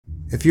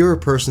If you're a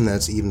person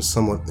that's even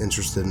somewhat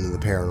interested in the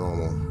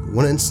paranormal,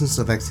 one instance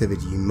of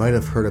activity you might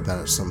have heard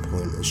about at some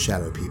point is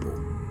shadow people.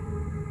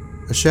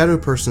 A shadow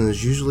person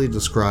is usually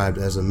described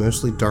as a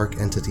mostly dark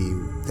entity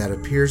that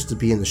appears to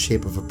be in the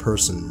shape of a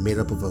person made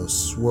up of a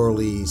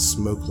swirly,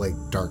 smoke-like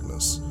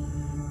darkness,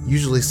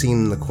 usually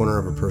seen in the corner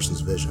of a person's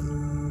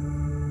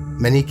vision.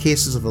 Many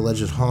cases of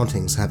alleged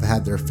hauntings have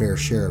had their fair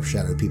share of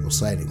shadow people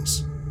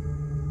sightings.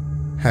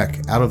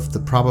 Heck, out of the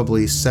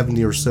probably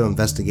 70 or so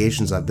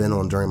investigations I've been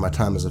on during my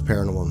time as a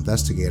paranormal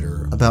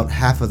investigator, about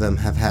half of them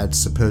have had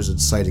supposed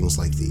sightings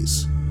like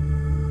these.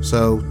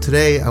 So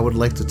today I would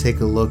like to take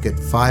a look at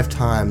 5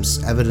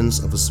 times evidence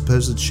of a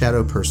supposed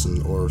shadow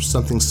person or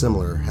something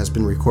similar has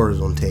been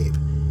recorded on tape,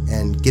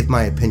 and give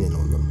my opinion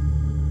on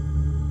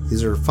them.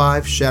 These are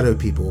 5 shadow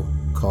people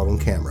caught on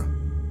camera.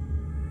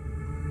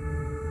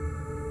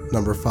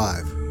 Number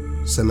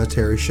 5.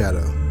 Cemetery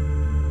Shadow.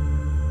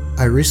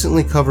 I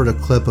recently covered a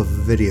clip of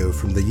a video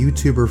from the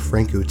YouTuber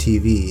Franco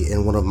TV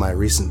in one of my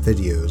recent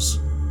videos,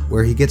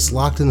 where he gets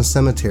locked in a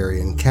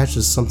cemetery and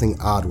catches something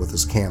odd with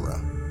his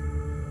camera.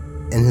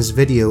 In his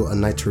video, A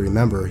Night to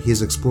Remember, he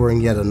is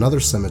exploring yet another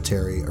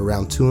cemetery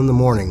around 2 in the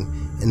morning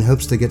in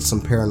hopes to get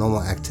some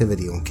paranormal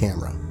activity on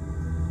camera.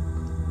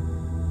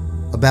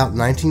 About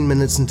 19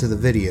 minutes into the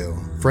video,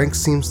 Frank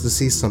seems to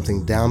see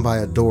something down by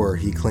a door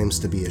he claims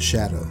to be a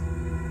shadow.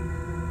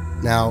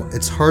 Now,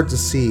 it's hard to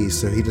see,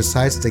 so he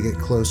decides to get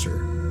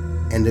closer,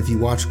 and if you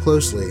watch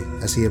closely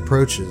as he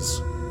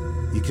approaches,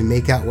 you can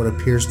make out what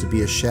appears to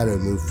be a shadow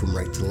move from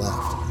right to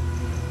left.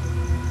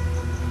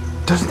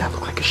 Doesn't that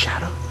look like a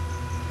shadow?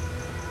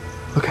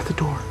 Look at the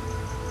door.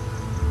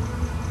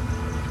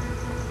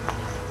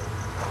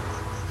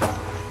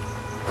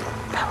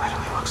 That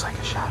literally looks like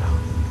a shadow.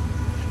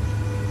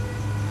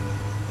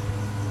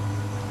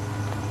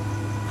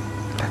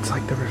 That's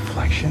like the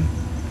reflection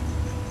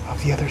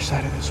of the other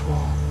side of this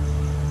wall.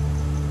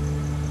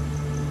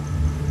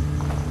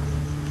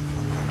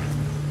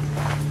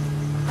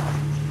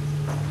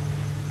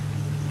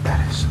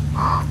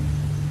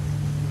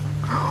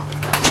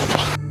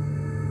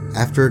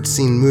 After it's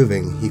seen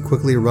moving, he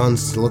quickly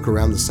runs to look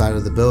around the side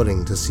of the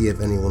building to see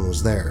if anyone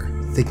was there,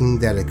 thinking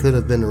that it could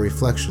have been a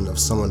reflection of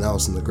someone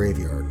else in the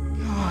graveyard.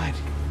 God.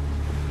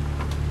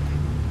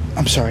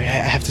 I'm sorry, I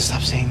have to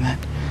stop saying that.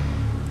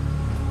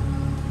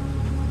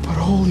 But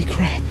holy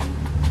crap.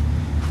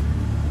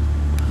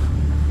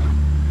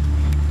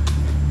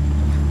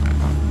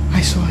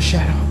 I saw a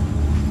shadow.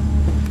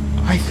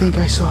 I think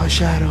I saw a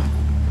shadow.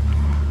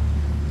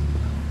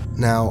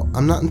 Now,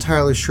 I'm not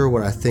entirely sure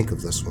what I think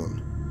of this one.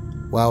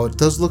 While it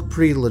does look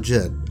pretty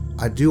legit,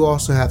 I do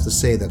also have to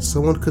say that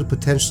someone could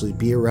potentially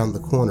be around the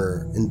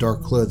corner in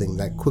dark clothing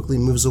that quickly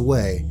moves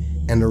away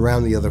and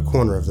around the other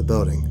corner of the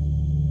building.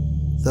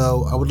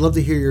 Though, I would love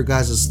to hear your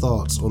guys'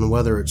 thoughts on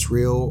whether it's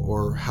real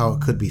or how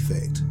it could be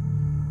faked.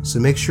 So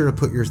make sure to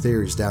put your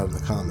theories down in the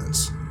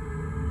comments.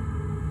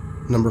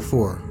 Number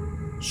 4.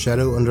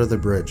 Shadow Under the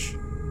Bridge.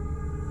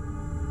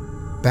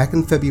 Back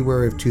in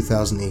February of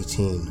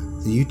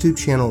 2018, the YouTube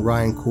channel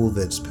Ryan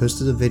Coolvids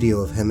posted a video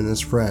of him and his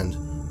friend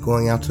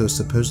going out to a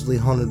supposedly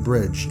haunted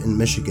bridge in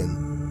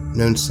Michigan,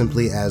 known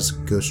simply as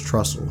Ghost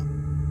Trussell,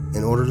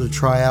 in order to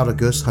try out a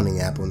ghost hunting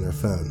app on their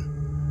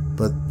phone.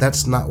 But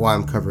that's not why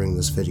I'm covering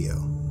this video.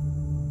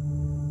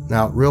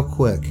 Now, real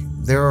quick,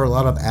 there are a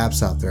lot of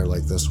apps out there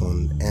like this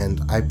one,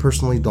 and I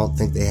personally don't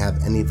think they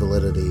have any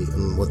validity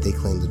in what they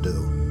claim to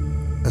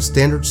do. A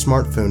standard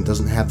smartphone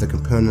doesn't have the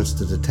components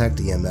to detect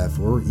EMF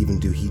or even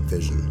do heat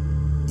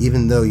vision,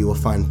 even though you will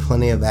find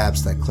plenty of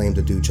apps that claim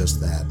to do just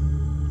that.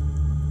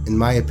 In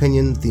my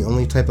opinion, the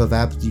only type of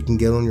app you can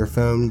get on your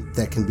phone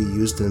that can be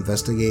used to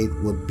investigate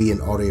would be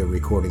an audio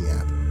recording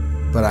app,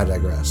 but I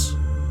digress.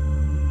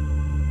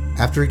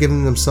 After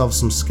giving themselves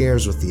some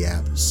scares with the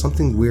app,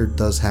 something weird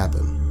does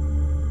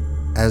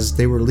happen. As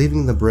they were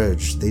leaving the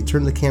bridge, they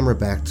turn the camera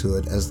back to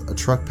it as a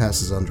truck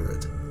passes under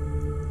it.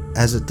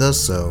 As it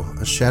does so,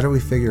 a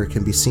shadowy figure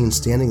can be seen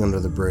standing under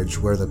the bridge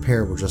where the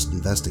pair were just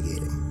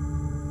investigating.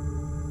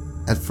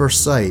 At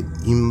first sight,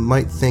 you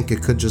might think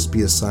it could just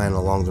be a sign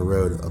along the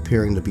road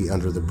appearing to be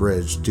under the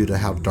bridge due to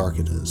how dark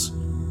it is,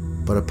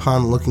 but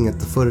upon looking at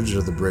the footage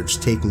of the bridge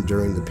taken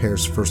during the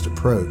pair's first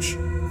approach,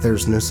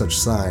 there's no such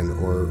sign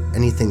or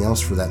anything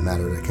else for that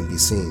matter that can be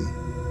seen.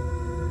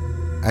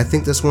 I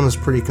think this one is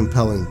pretty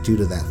compelling due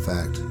to that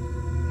fact.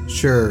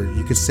 Sure,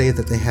 you could say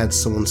that they had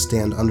someone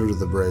stand under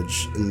the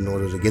bridge in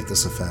order to get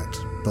this effect,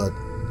 but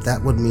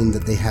that would mean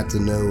that they had to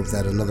know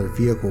that another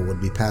vehicle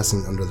would be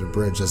passing under the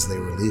bridge as they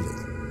were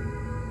leaving.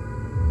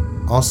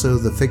 Also,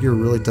 the figure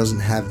really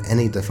doesn't have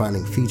any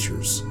defining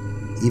features,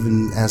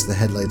 even as the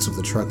headlights of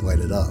the truck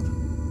lighted up.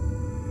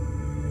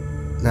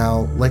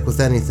 Now, like with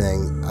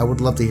anything, I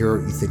would love to hear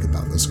what you think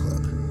about this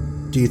clip.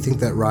 Do you think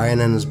that Ryan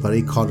and his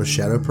buddy caught a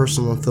shadow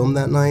person on film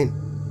that night,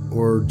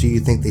 or do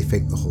you think they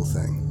faked the whole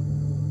thing?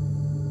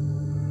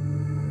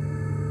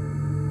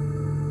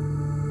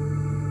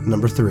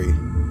 Number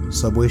 3.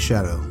 Subway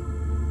Shadow.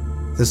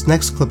 This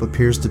next clip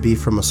appears to be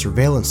from a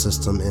surveillance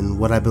system in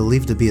what I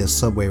believe to be a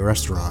Subway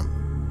restaurant.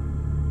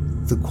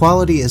 The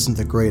quality isn't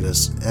the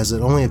greatest, as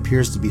it only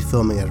appears to be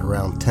filming at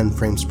around 10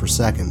 frames per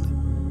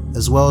second,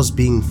 as well as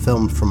being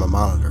filmed from a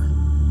monitor.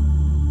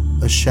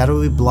 A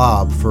shadowy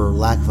blob, for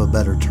lack of a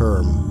better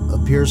term,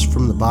 appears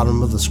from the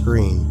bottom of the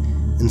screen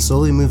and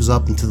slowly moves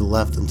up and to the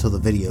left until the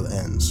video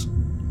ends.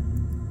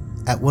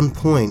 At one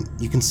point,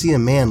 you can see a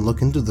man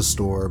look into the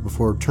store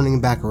before turning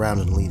back around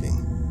and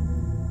leaving.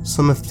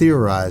 Some have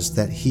theorized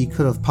that he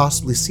could have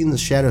possibly seen the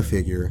shadow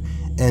figure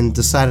and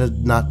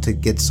decided not to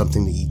get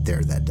something to eat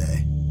there that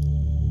day.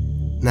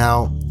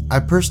 Now, I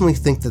personally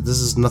think that this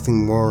is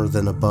nothing more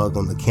than a bug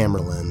on the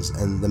camera lens,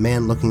 and the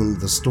man looking into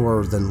the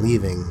store then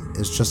leaving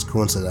is just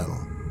coincidental.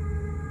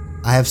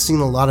 I have seen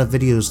a lot of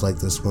videos like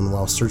this one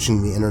while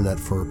searching the internet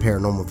for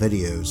paranormal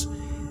videos,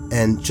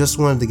 and just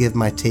wanted to give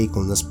my take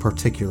on this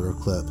particular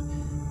clip,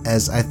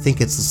 as I think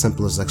it's the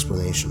simplest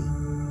explanation.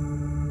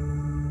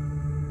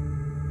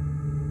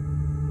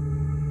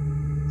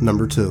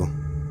 Number 2.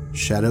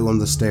 Shadow on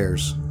the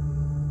Stairs.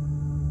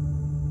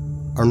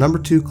 Our number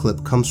 2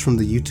 clip comes from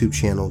the YouTube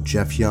channel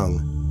Jeff Young,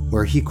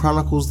 where he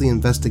chronicles the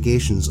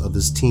investigations of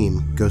his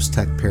team, Ghost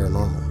Tech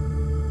Paranormal.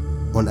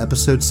 On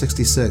episode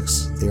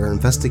 66, they are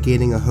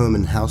investigating a home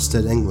in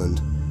Houstead,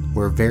 England,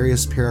 where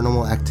various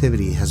paranormal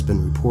activity has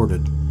been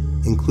reported,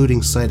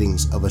 including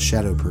sightings of a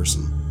shadow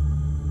person.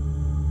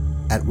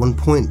 At one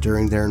point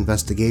during their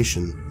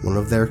investigation, one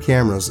of their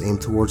cameras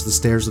aimed towards the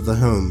stairs of the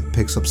home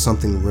picks up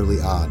something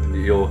really odd.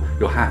 You're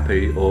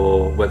happy,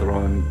 or whether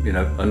I'm,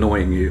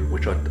 annoying you,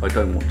 which I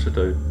don't want to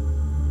do.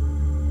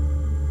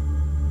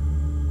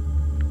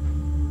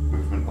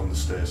 Movement on the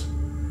stairs.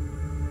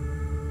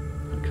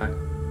 Okay.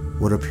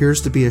 What appears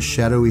to be a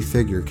shadowy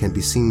figure can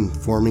be seen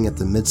forming at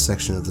the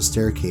midsection of the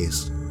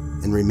staircase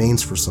and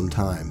remains for some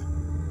time.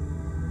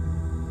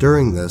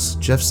 During this,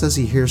 Jeff says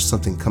he hears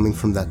something coming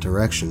from that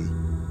direction,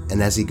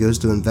 and as he goes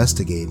to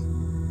investigate,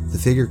 the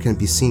figure can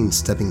be seen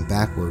stepping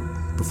backward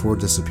before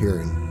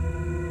disappearing.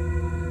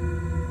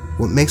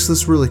 What makes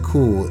this really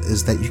cool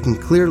is that you can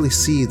clearly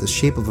see the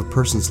shape of a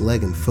person's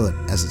leg and foot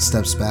as it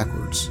steps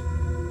backwards.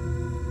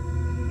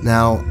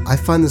 Now, I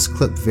find this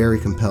clip very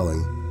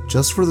compelling,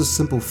 just for the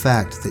simple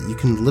fact that you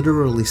can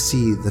literally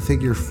see the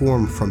figure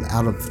form from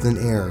out of thin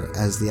air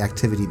as the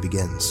activity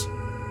begins.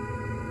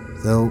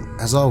 Though,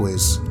 as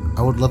always,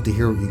 I would love to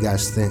hear what you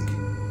guys think,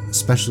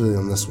 especially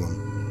on this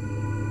one.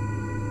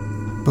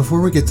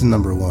 Before we get to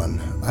number 1,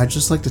 I'd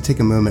just like to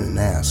take a moment and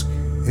ask,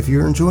 if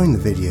you're enjoying the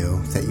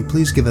video, that you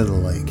please give it a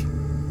like.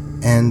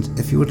 And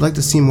if you would like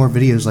to see more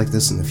videos like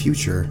this in the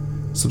future,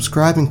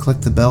 subscribe and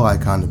click the bell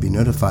icon to be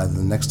notified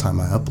the next time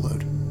I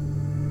upload.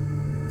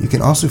 You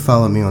can also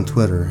follow me on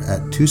Twitter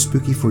at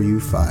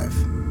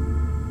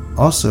 2spookyforyou5.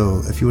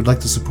 Also, if you would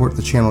like to support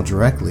the channel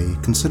directly,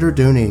 consider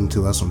donating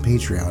to us on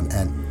Patreon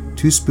at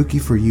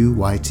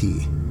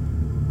 2spookyforyouYT.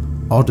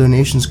 All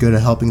donations go to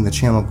helping the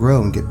channel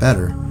grow and get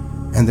better,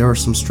 and there are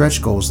some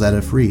stretch goals that,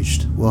 if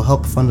reached, will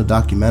help fund a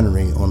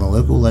documentary on a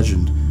local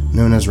legend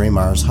known as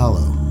Raymeyer's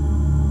Hollow.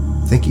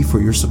 Thank you for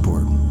your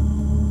support.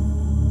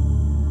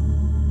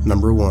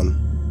 Number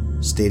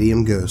 1.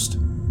 Stadium Ghost.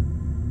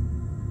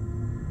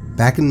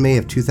 Back in May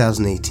of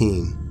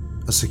 2018,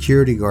 a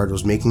security guard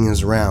was making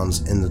his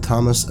rounds in the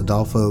Thomas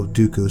Adolfo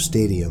Duco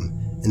Stadium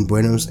in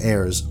Buenos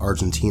Aires,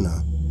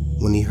 Argentina,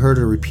 when he heard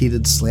a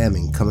repeated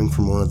slamming coming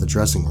from one of the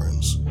dressing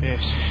rooms.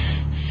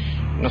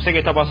 No sé qué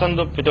está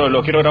pasando, pero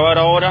lo quiero grabar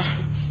ahora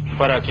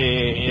para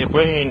que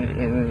después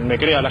me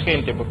crea la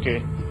gente,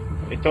 porque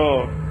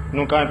esto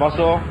nunca me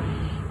pasó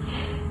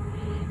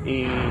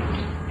y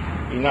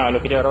nada, lo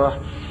quería grabar.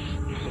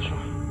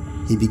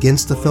 He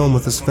begins to film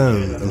with his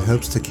phone and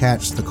hopes to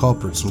catch the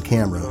culprits on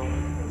camera,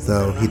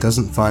 though he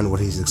doesn't find what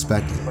he's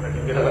expecting.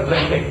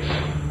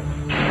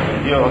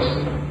 Dios.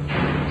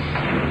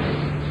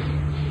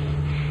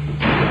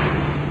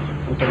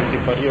 Puta que te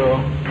parió.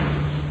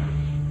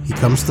 He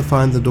comes to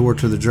find the door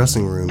to the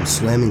dressing room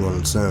slamming on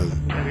its own.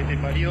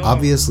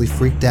 Obviously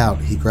freaked out,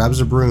 he grabs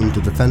a broom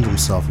to defend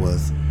himself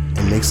with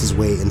and makes his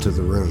way into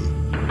the room.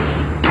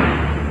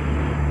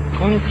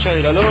 Concha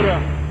de la lora.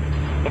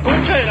 La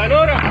concha de la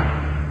lora.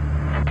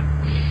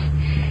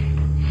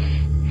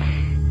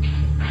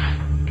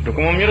 Pero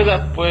como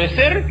mierda puede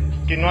ser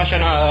que no haya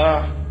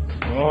nada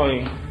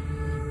hoy.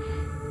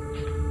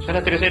 Ya es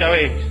la tercera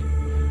vez.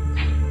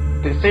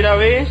 Tercera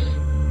vez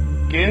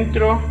que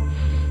entro.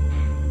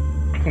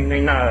 No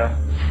hay nada.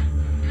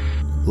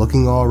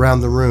 Looking all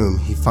around the room,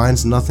 he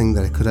finds nothing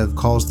that could have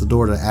caused the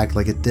door to act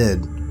like it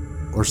did,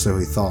 or so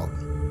he thought.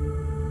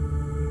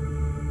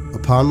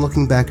 Upon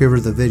looking back over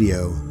the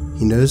video,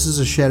 he notices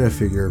a shadow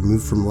figure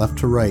move from left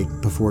to right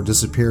before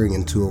disappearing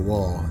into a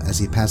wall as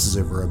he passes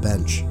over a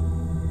bench.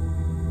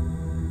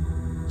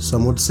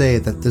 Some would say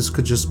that this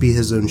could just be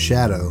his own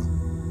shadow,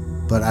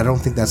 but I don't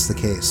think that's the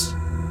case.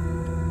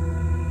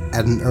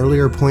 At an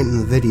earlier point in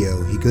the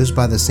video, he goes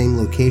by the same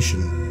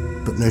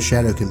location, but no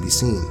shadow can be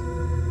seen.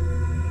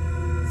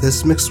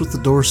 This mixed with the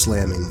door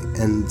slamming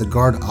and the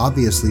guard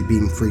obviously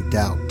being freaked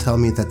out tell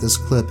me that this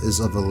clip is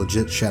of a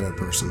legit shadow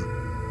person.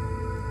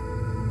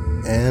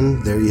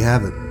 And there you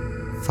have it,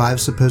 5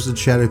 supposed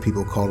shadow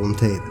people caught on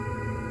tape.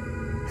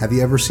 Have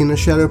you ever seen a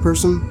shadow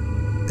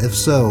person? If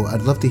so,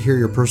 I'd love to hear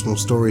your personal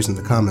stories in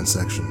the comments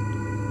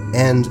section.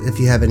 And if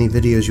you have any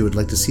videos you would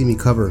like to see me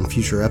cover in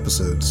future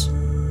episodes.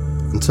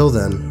 Until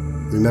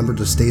then, remember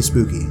to stay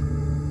spooky.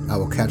 I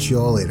will catch you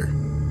all later.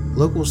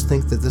 Locals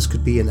think that this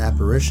could be an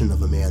apparition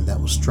of a man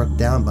that was struck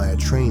down by a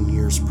train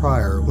years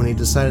prior when he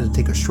decided to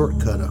take a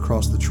shortcut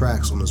across the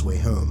tracks on his way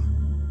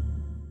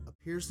home.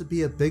 Appears to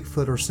be a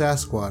Bigfoot or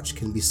Sasquatch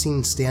can be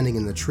seen standing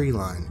in the tree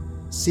line,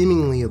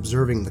 seemingly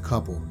observing the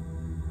couple.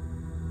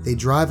 They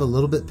drive a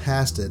little bit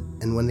past it,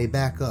 and when they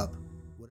back up,